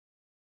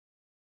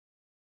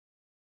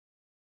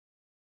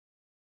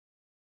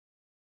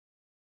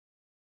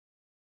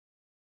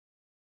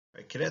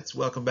Right, cadets,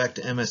 welcome back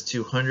to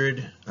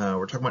MS200.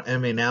 We're talking about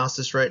enemy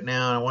analysis right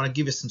now, and I want to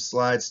give you some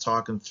slides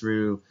talking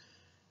through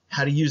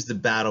how to use the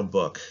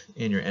Battlebook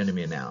in your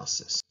enemy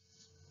analysis.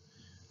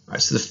 All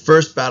right, so the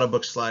first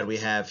Battlebook slide we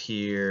have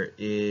here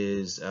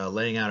is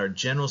laying out our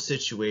general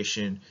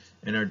situation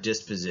and our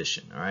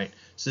disposition. All right,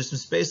 so there's some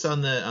space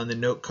on the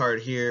note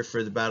card here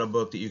for the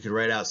Battlebook that you could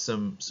write out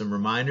some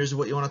reminders of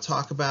what you want to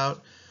talk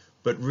about,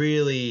 but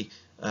really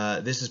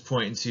this is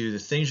pointing to the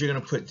things you're going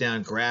to put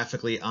down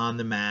graphically on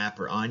the map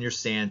or on your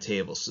sand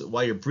table. So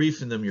while you're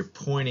briefing them, you're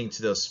pointing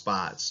to those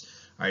spots.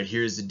 All right,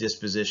 here's the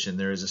disposition.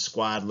 There is a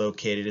squad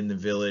located in the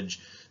village.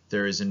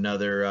 There is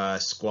another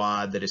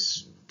squad that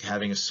is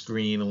having a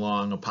screen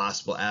along a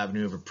possible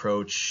avenue of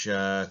approach,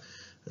 a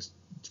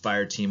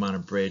fire team on a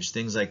bridge,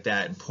 things like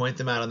that, and point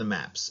them out on the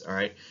maps. All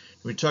right.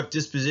 When we talk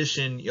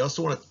disposition, you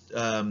also want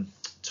to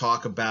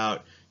talk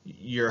about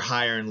your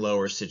higher and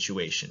lower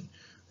situation.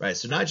 Right,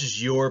 so not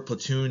just your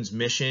platoon's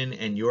mission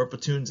and your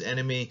platoon's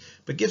enemy,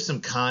 but give some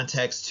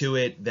context to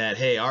it that,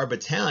 hey, our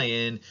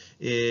battalion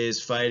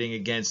is fighting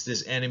against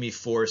this enemy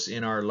force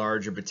in our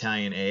larger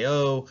battalion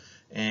AO,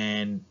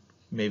 and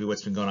maybe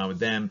what's been going on with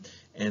them.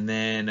 And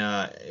then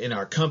in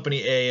our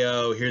company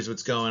AO, here's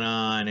what's going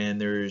on, and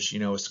there's,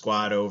 a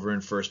squad over in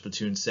 1st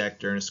Platoon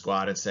sector and a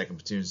squad in 2nd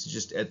Platoon, so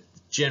just a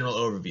general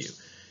overview.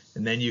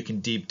 And then you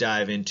can deep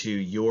dive into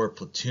your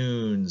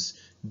platoon's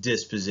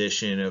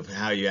disposition of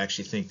how you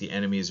actually think the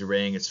enemy is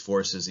arraying its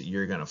forces that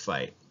you're going to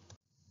fight.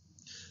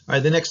 All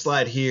right, the next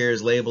slide here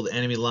is labeled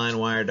enemy line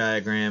wire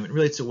diagram. And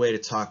really it's a way to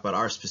talk about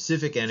our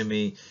specific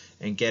enemy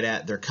and get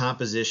at their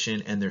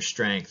composition and their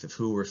strength of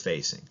who we're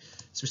facing.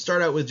 So we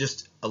start out with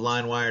just a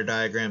line wire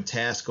diagram,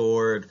 task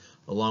org,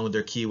 along with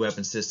their key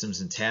weapon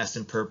systems and tasks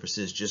and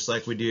purposes, just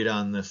like we did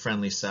on the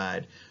friendly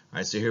side. All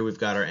right, so here we've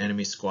got our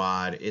enemy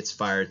squad, its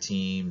fire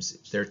teams,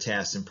 their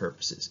tasks and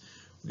purposes.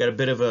 We've got a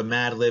bit of a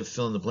Mad Lib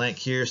fill in the blank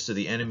here. So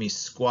the enemy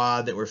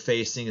squad that we're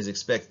facing is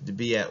expected to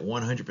be at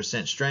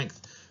 100%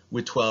 strength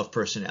with 12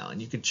 personnel. And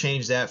you could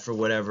change that for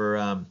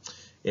whatever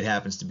it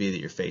happens to be that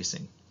you're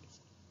facing.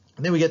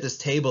 And then we get this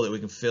table that we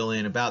can fill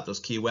in about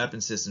those key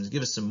weapon systems,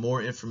 give us some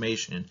more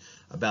information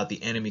about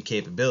the enemy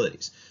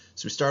capabilities.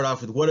 So we start off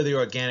with what are the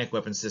organic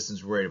weapon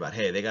systems we're worried about?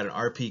 Hey, they got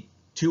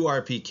two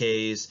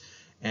RPKs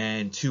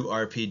and 2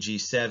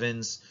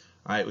 RPG-7s.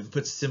 All right, we can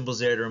put symbols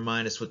there to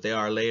remind us what they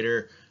are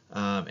later.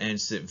 And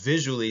so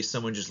visually,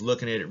 someone just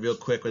looking at it real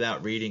quick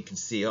without reading can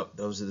see, oh,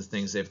 those are the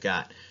things they've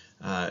got.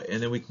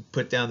 And then we can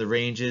put down the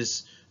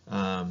ranges,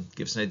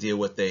 give us an idea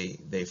what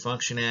they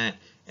function at,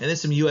 and then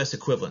some U.S.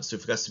 equivalents. So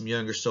if we've got some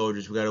younger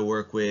soldiers, we've got to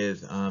work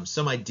with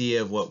some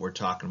idea of what we're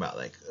talking about.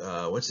 Like,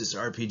 what's this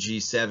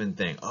RPG-7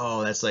 thing?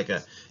 Oh, that's like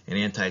an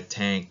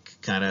anti-tank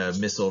kind of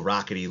missile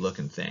rockety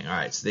looking thing. All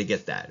right, so they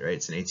get that, right?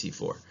 It's an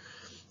AT-4.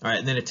 All right,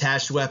 and then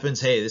attached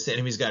weapons. Hey, this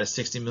enemy's got a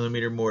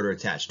 60mm mortar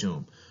attached to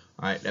him.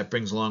 All right, that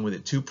brings along with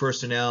it 2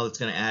 personnel. It's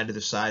going to add to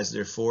the size of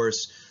their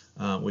force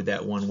with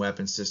that 1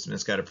 weapon system.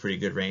 That's got a pretty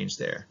good range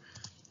there.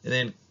 And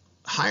then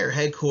higher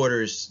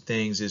headquarters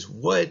things is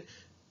what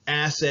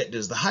asset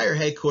does the higher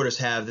headquarters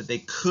have that they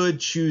could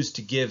choose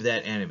to give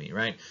that enemy,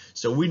 right?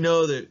 So we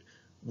know that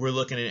we're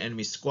looking at an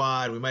enemy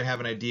squad. We might have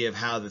an idea of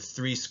how the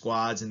 3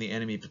 squads in the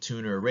enemy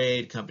platoon are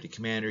arrayed. Company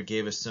commander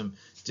gave us some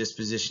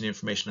disposition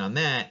information on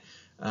that.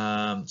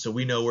 So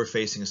we know we're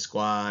facing a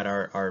squad.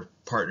 Our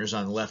partners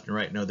on the left and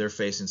right know they're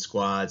facing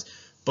squads.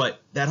 But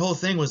that whole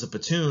thing was a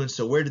platoon.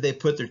 So where did they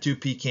put their 2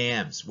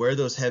 PKMs? Where are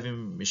those heavy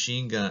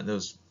machine gun,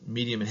 those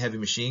medium and heavy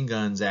machine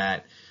guns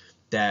at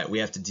that we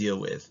have to deal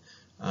with?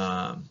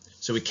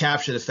 So we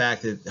capture the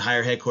fact that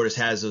higher headquarters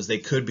has those. They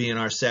could be in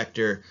our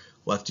sector.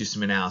 We'll have to do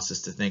some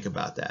analysis to think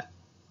about that.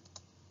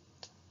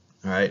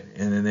 All right,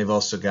 and then they've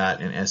also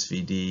got an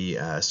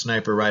SVD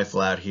sniper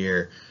rifle out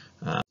here.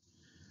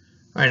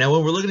 All right, now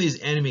when we're looking at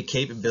these enemy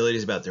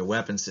capabilities about their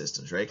weapon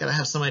systems, right, got to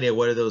have some idea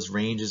what are those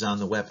ranges on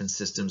the weapon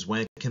systems,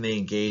 when can they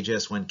engage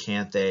us, when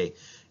can't they,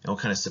 and what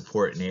kind of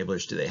support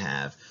enablers do they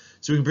have.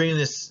 So we can bring in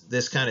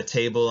this kind of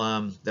table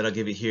that I'll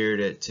give you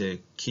here to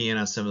key in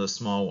on some of those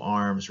small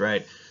arms,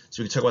 right?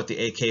 So we can talk about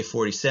the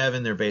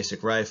AK-47, their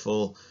basic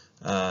rifle.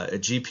 A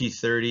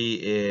GP-30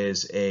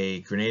 is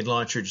a grenade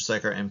launcher, just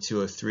like our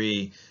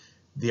M203.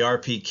 The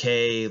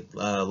RPK,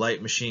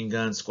 light machine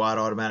gun, squad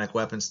automatic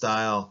weapon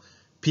style.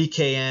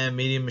 PKM,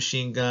 medium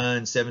machine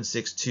gun,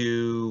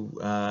 7.62,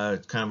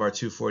 kind of our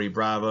 240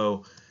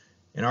 Bravo.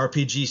 An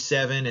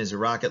RPG-7 is a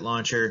rocket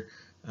launcher,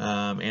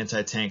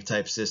 anti-tank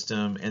type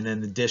system. And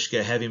then the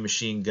Dishka heavy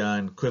machine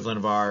gun, equivalent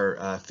of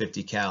our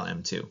 50 cal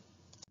M2. All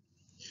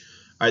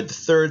right, the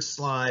third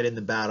slide in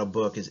the battle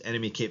book is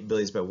enemy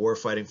capabilities by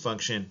warfighting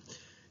function.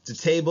 It's a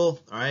table,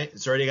 all right?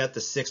 It's already got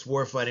the 6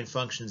 warfighting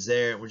functions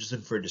there. We're just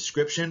looking for a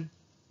description,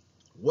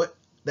 what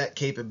that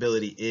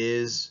capability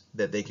is,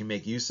 that they can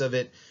make use of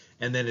it,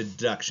 and then a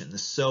deduction, the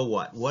so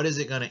what. What is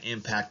it going to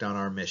impact on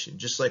our mission,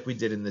 just like we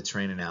did in the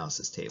terrain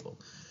analysis table.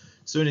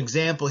 So an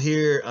example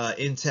here,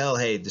 Intel,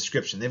 hey,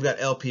 description. They've got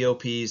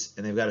LPOPs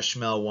and they've got a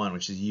Shmel-1,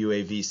 which is a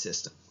UAV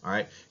system. All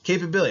right,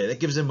 capability,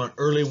 that gives them an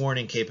early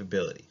warning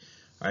capability.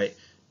 All right,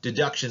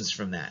 deductions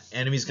from that.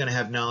 Enemy's going to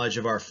have knowledge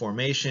of our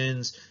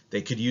formations.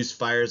 They could use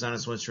fires on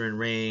us once we're in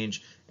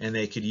range, and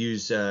they could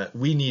use,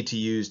 we need to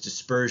use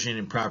dispersion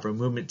and proper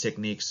movement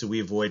techniques so we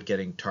avoid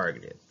getting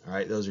targeted. All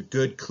right, those are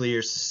good,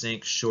 clear,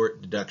 succinct,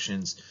 short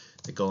deductions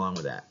that go along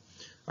with that.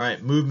 All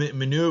right, movement and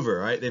maneuver.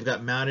 All right, they've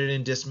got mounted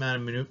and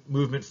dismounted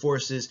movement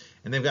forces,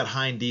 and they've got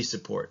hind D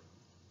support.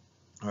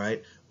 All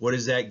right, what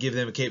does that give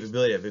them a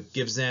capability of? It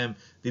gives them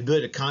the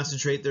ability to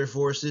concentrate their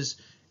forces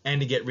and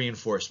to get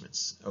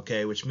reinforcements,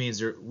 okay, which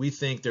means we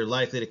think they're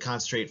likely to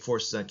concentrate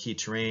forces on key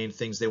terrain,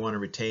 things they want to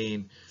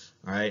retain,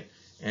 all right,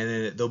 and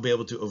then they'll be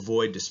able to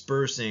avoid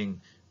dispersing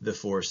the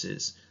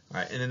forces,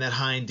 all right, and then that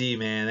hind D,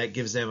 man, that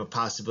gives them a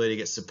possibility to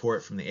get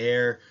support from the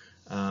air,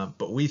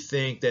 but we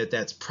think that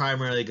that's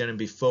primarily going to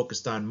be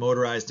focused on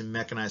motorized and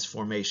mechanized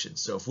formations.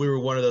 So if we were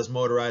one of those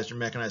motorized or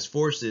mechanized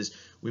forces,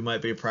 we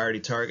might be a priority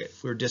target.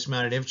 If we were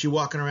dismounted infantry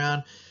walking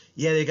around,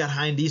 yeah, they got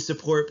hind D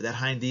support, but that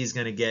hind D is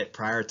going to get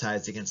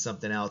prioritized against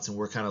something else, and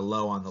we're kind of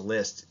low on the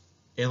list,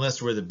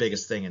 unless we're the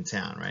biggest thing in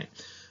town, right?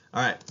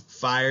 All right,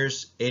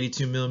 fires,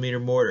 82 millimeter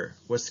mortar.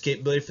 What's the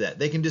capability for that?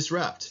 They can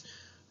disrupt,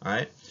 all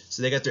right?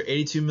 So they got their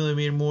 82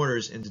 millimeter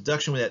mortars, and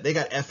deduction with that, they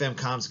got FM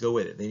comms to go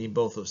with it. They need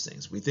both those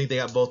things. We think they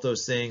got both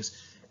those things,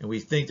 and we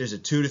think there's a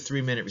 2 to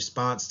 3 minute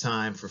response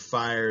time for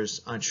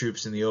fires on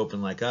troops in the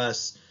open like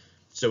us,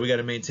 so we got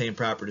to maintain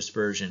proper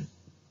dispersion.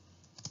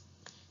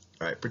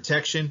 All right,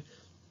 protection.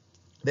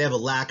 They have a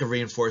lack of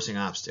reinforcing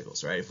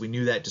obstacles, right? If we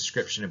knew that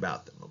description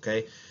about them,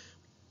 okay?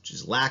 Which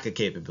is lack of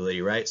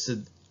capability, right? So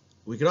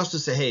we could also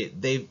say,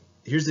 hey,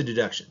 here's the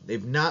deduction.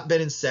 They've not been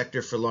in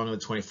sector for longer than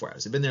 24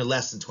 hours. They've been there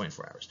less than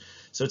 24 hours.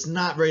 So it's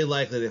not very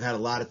likely they've had a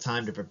lot of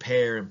time to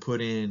prepare and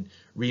put in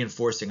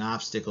reinforcing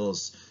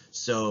obstacles,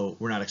 so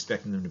we're not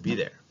expecting them to be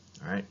there,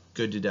 all right?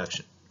 Good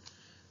deduction.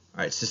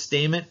 All right,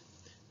 sustainment.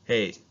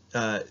 Hey,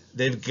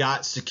 they've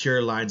got secure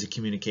lines of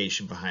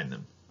communication behind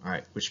them. All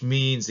right, which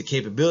means the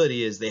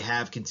capability is they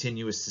have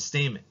continuous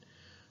sustainment.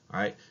 All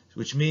right,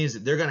 which means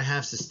that they're going to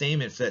have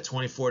sustainment for that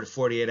 24 to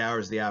 48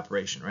 hours of the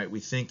operation. Right,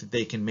 we think that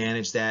they can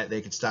manage that.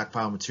 They can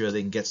stockpile material.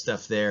 They can get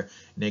stuff there,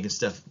 and they can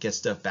get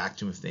stuff back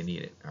to them if they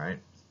need it. All right.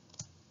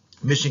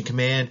 Mission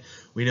command.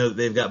 We know that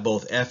they've got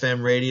both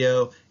FM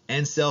radio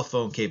and cell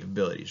phone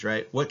capabilities.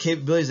 Right. What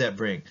capabilities does that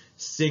bring?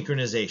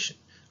 Synchronization.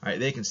 All right,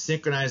 they can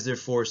synchronize their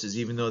forces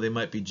even though they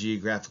might be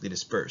geographically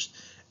dispersed.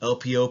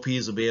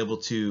 LPOPs will be able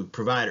to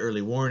provide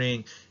early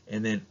warning,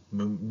 and then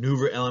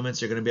maneuver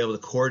elements are going to be able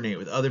to coordinate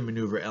with other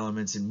maneuver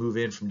elements and move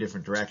in from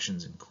different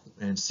directions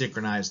and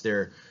synchronize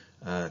their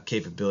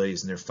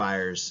capabilities and their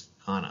fires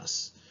on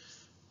us.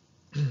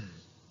 All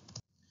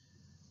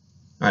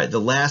right, the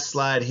last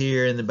slide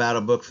here in the battle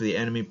book for the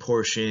enemy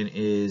portion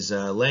is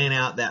laying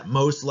out that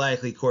most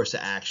likely course of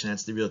action.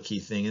 That's the real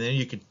key thing, and then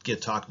you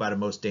could talk about a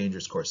most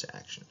dangerous course of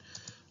action.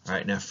 All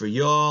right, now for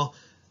y'all,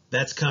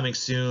 that's coming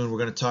soon. We're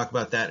going to talk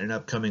about that in an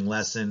upcoming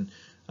lesson,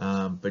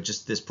 but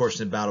just this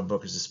portion of the battle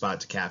book is the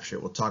spot to capture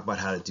it. We'll talk about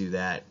how to do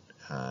that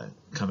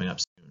coming up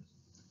soon.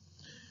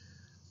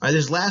 All right,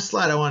 this last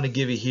slide I wanted to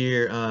give you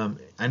here.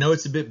 I know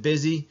it's a bit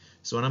busy,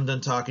 so when I'm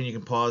done talking, you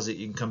can pause it.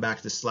 You can come back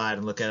to the slide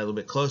and look at it a little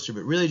bit closer,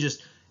 but really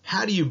just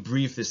how do you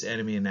brief this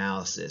enemy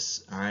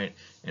analysis, all right,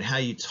 and how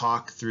you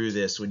talk through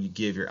this when you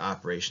give your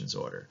operations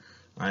order.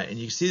 All right, and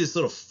you can see this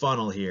little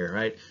funnel here,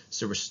 right?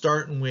 So we're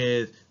starting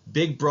with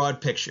big,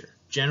 broad picture.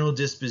 General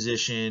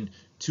disposition,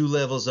 2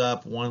 levels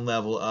up, 1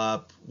 level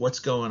up, what's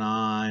going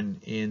on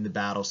in the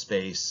battle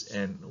space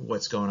and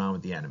what's going on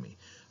with the enemy.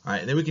 All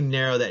right, and then we can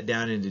narrow that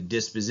down into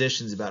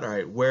dispositions about, all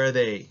right, where are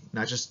they,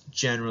 not just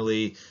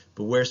generally,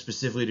 but where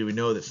specifically do we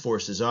know that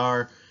forces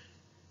are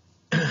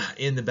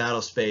in the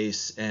battle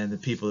space and the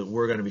people that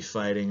we're going to be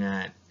fighting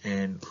at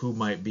and who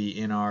might be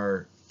in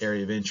our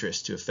area of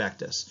interest to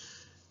affect us.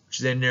 Which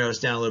then narrows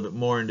down a little bit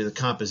more into the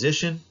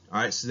composition. All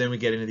right, so then we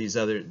get into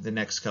the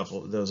next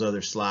couple of those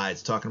other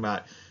slides, talking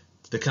about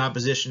the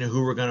composition of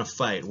who we're going to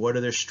fight. What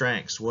are their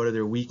strengths? What are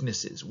their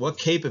weaknesses? What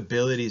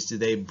capabilities do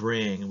they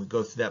bring? And we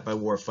go through that by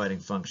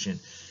warfighting function.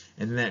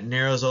 And then that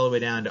narrows all the way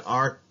down to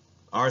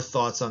our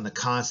thoughts on the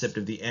concept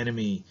of the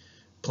enemy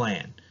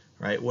plan.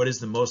 Right? What is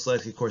the most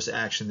likely course of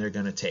action they're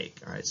going to take?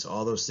 All right, so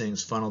all those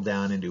things funnel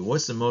down into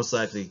what's the most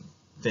likely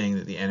thing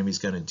that the enemy's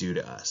going to do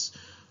to us.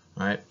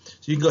 All right, so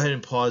you can go ahead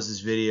and pause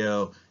this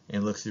video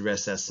and look through the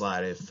rest of that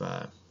slide if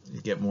you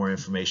get more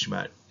information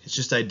about it. It's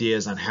just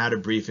ideas on how to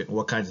brief it and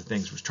what kinds of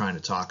things we're trying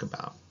to talk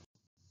about.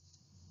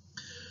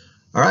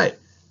 All right,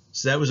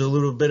 so that was a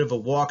little bit of a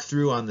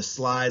walkthrough on the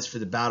slides for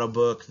the battle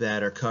book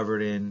that are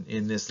covered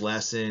in this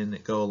lesson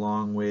that go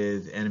along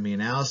with enemy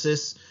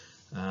analysis.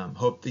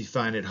 Hope that you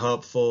find it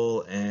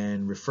helpful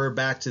and refer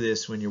back to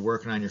this when you're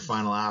working on your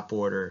final op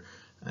order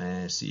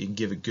so you can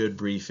give a good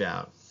brief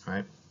out. All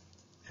right,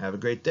 have a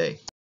great day.